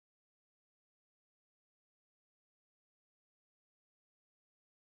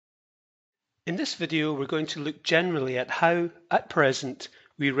In this video, we're going to look generally at how, at present,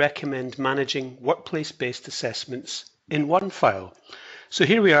 we recommend managing workplace-based assessments in OneFile. So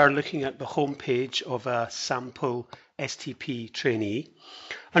here we are looking at the home page of a sample STP trainee.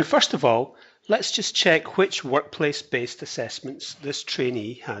 And first of all, let's just check which workplace-based assessments this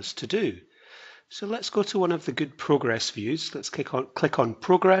trainee has to do. So let's go to one of the good progress views. Let's click on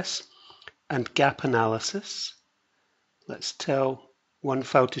Progress and Gap Analysis. Let's tell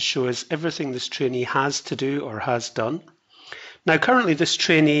OneFile to show us everything this trainee has to do or has done. Now currently this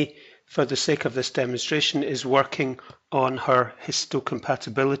trainee, for the sake of this demonstration, is working on her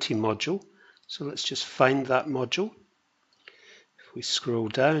histocompatibility module. So let's just find that module. If we scroll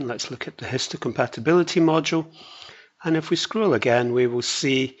down, let's look at the histocompatibility module. And if we scroll again, we will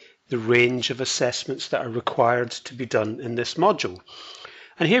see the range of assessments that are required to be done in this module.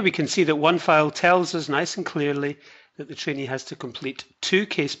 And here we can see that OneFile tells us nice and clearly that the trainee has to complete 2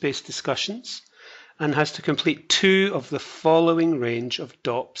 case-based discussions and has to complete 2 of the following range of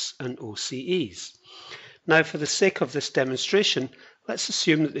DOPs and OCEs. Now, for the sake of this demonstration, let's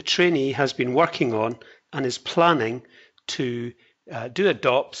assume that the trainee has been working on and is planning to do a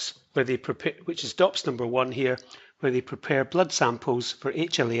DOPs, which is DOPs number 1 here, where they prepare blood samples for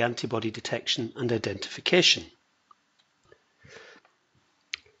HLA antibody detection and identification.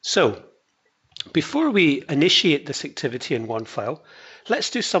 So, before we initiate this activity in OneFile,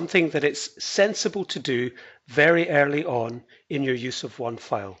 let's do something that it's sensible to do very early on in your use of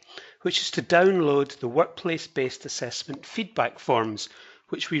OneFile, which is to download the workplace-based assessment feedback forms,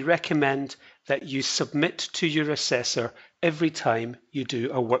 which we recommend that you submit to your assessor every time you do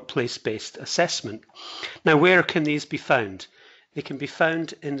a workplace-based assessment. Now, where can these be found? They can be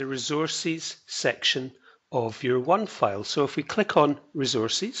found in the Resources section of your OneFile. So if we click on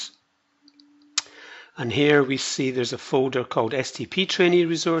Resources, and here we see there's a folder called STP Trainee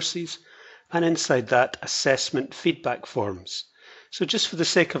Resources, and inside that, Assessment Feedback Forms. So just for the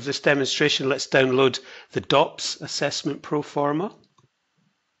sake of this demonstration, let's download the DOPs Assessment Pro Forma.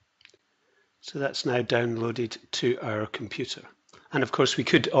 So that's now downloaded to our computer. And of course, we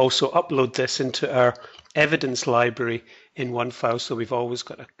could also upload this into our evidence library in OneFile, so we've always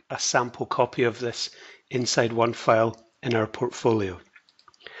got a sample copy of this inside OneFile in our portfolio.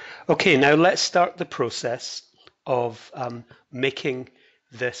 Okay, now let's start the process of making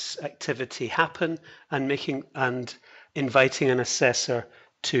this activity happen and inviting an assessor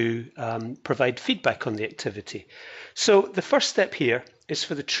to provide feedback on the activity. So the first step here is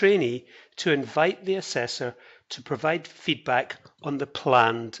for the trainee to invite the assessor to provide feedback on the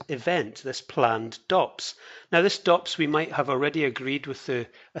planned event, this planned DOPs. Now this DOPs we might have already agreed with the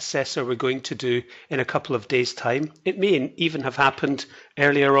assessor we're going to do in a couple of days' time. It may even have happened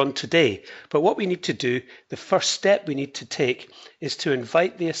earlier on today. But what we need to do, the first step we need to take, is to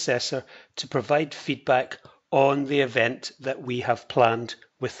invite the assessor to provide feedback on the event that we have planned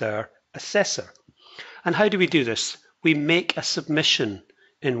with our assessor. And how do we do this? We make a submission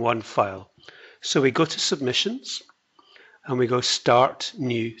in OneFile. So we go to Submissions and we go Start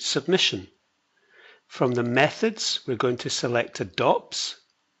New Submission. From the methods, we're going to select a DOPs,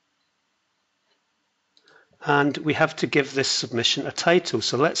 and we have to give this submission a title.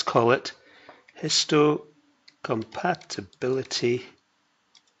 So let's call it Histocompatibility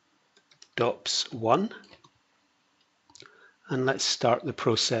DOPs 1, and let's start the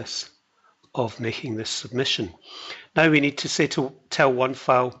process of making this submission. Now we need to tell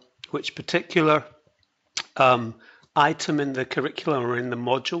OneFile which particular item in the curriculum or in the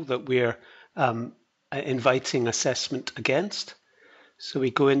module that we're inviting assessment against. So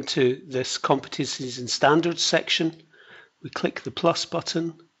we go into this Competencies and Standards section, we click the plus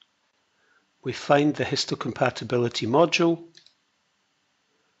button, we find the histocompatibility module,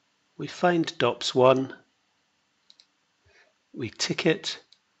 we find DOPs 1, we tick it,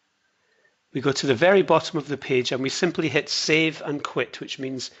 we go to the very bottom of the page and we simply hit Save and Quit, which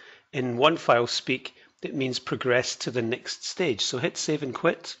means in OneFile speak, it means progress to the next stage. So hit Save and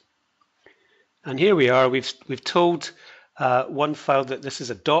Quit. And here we are. We've told OneFile that this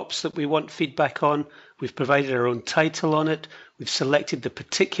is a DOPs that we want feedback on. We've provided our own title on it. We've selected the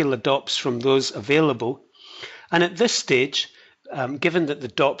particular DOPs from those available. And at this stage, given that the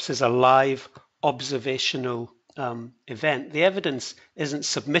DOPs is a live observational event, the evidence isn't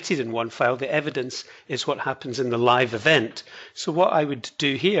submitted in OneFile. The evidence is what happens in the live event. So what I would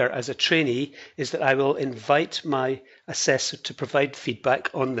do here as a trainee is that I will invite my assessor to provide feedback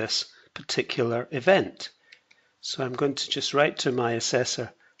on this particular event. So I'm going to just write to my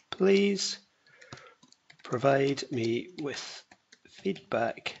assessor, please provide me with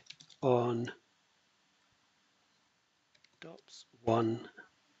feedback on DOPs 1.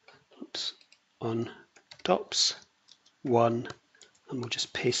 Oops. on DOPs 1, and we'll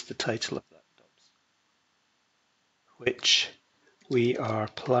just paste the title of that DOPs, which we are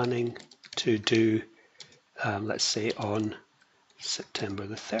planning to do, let's say, on September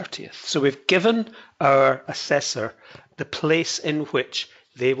the 30th. So we've given our assessor the place in which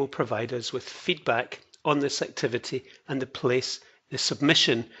they will provide us with feedback on this activity and the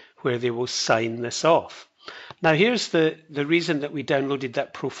submission where they will sign this off. Now here's the reason that we downloaded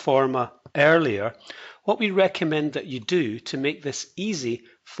that pro forma earlier. What we recommend that you do to make this easy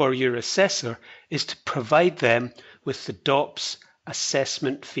for your assessor is to provide them with the DOPs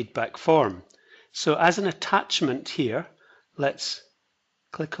assessment feedback form. So as an attachment here, let's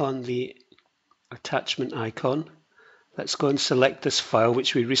click on the attachment icon. Let's go and select this file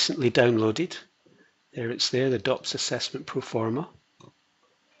which we recently downloaded. There it's there, the DOPs assessment pro forma,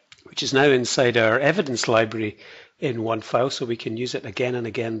 which is now inside our evidence library in OneFile, so we can use it again and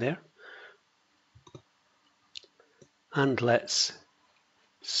again there. And let's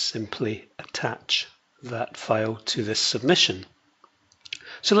simply attach that file to this submission.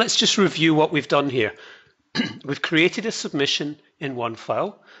 So let's just review what we've done here. We've created a submission in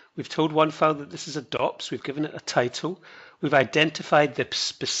OneFile. We've told OneFile that this is a DOPS. We've given it a title. We've identified the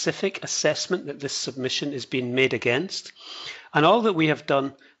specific assessment that this submission is being made against. And all that we have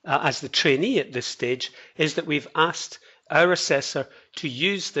done as the trainee at this stage is that we've asked our assessor to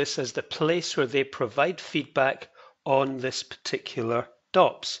use this as the place where they provide feedback on this particular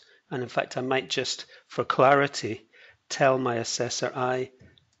DOPS. And in fact, I might just, for clarity, tell my assessor I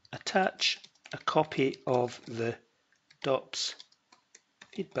attach a copy of the DOPS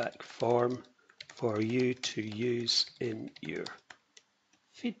feedback form for you to use in your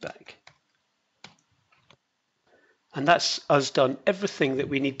feedback. And that's us done everything that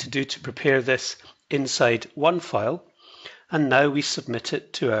we need to do to prepare this inside OneFile. And now we submit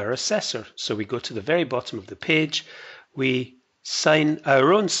it to our assessor. So we go to the very bottom of the page, we sign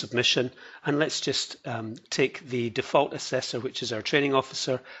our own submission, and let's just take the default assessor, which is our training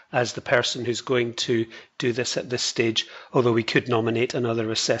officer, as the person who's going to do this at this stage, although we could nominate another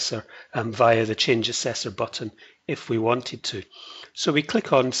assessor via the change assessor button if we wanted to. So we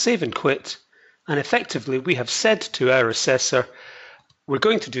click on save and quit, and effectively we have said to our assessor, we're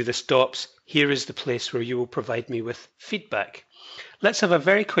going to do this DOPS, here is the place where you will provide me with feedback. Let's have a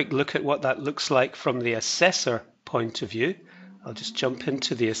very quick look at what that looks like from the assessor point of view. I'll just jump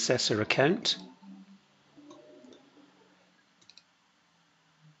into the assessor account.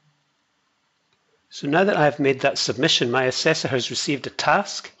 So now that I've made that submission, my assessor has received a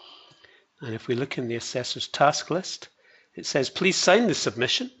task. And if we look in the assessor's task list, it says, please sign the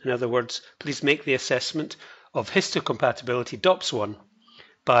submission. In other words, please make the assessment of histocompatibility DOPS 1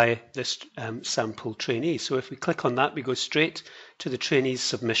 by this sample trainee. So if we click on that, we go straight to the trainee's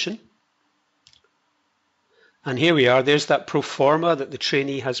submission. And here we are, there's that pro forma that the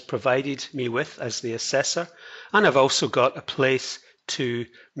trainee has provided me with as the assessor. And I've also got a place to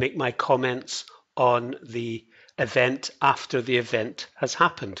make my comments on the event after the event has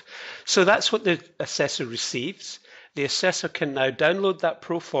happened. So that's what the assessor receives. The assessor can now download that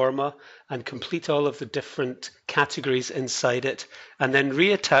pro forma and complete all of the different categories inside it, and then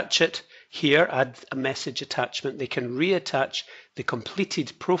reattach it here, add a message attachment. They can reattach the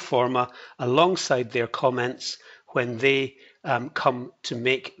completed pro forma alongside their comments when they come to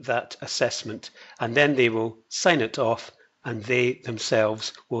make that assessment, and then they will sign it off and they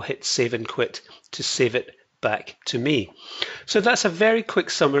themselves will hit save and quit to save it back to me. So that's a very quick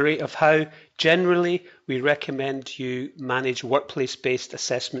summary of how generally we recommend you manage workplace-based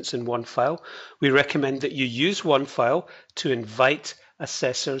assessments in OneFile. We recommend that you use OneFile to invite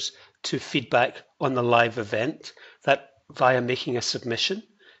assessors to feedback on the live event, that via making a submission.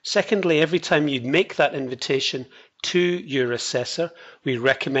 Secondly, every time you make that invitation to your assessor, we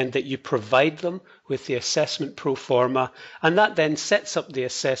recommend that you provide them with the assessment pro forma, and that then sets up the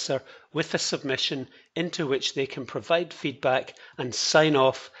assessor with a submission into which they can provide feedback and sign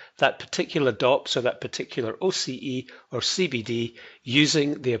off that particular DOPS or that particular OCE or CBD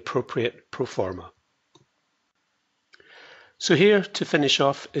using the appropriate pro forma. So here to finish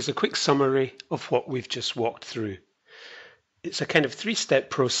off is a quick summary of what we've just walked through. It's a kind of three-step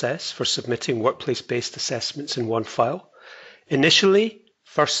process for submitting workplace-based assessments in OneFile. Initially,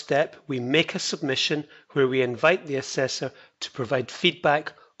 first step, we make a submission where we invite the assessor to provide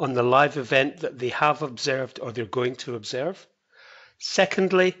feedback on the live event that they have observed or they're going to observe.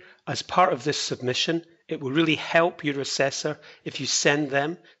 Secondly, as part of this submission, it will really help your assessor if you send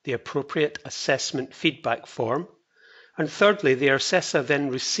them the appropriate assessment feedback form. And thirdly, the assessor then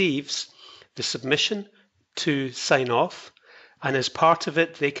receives the submission to sign off, and as part of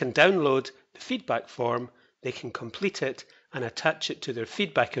it, they can download the feedback form, they can complete it and attach it to their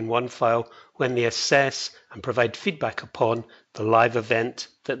feedback in OneFile when they assess and provide feedback upon the live event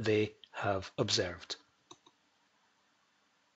that they have observed.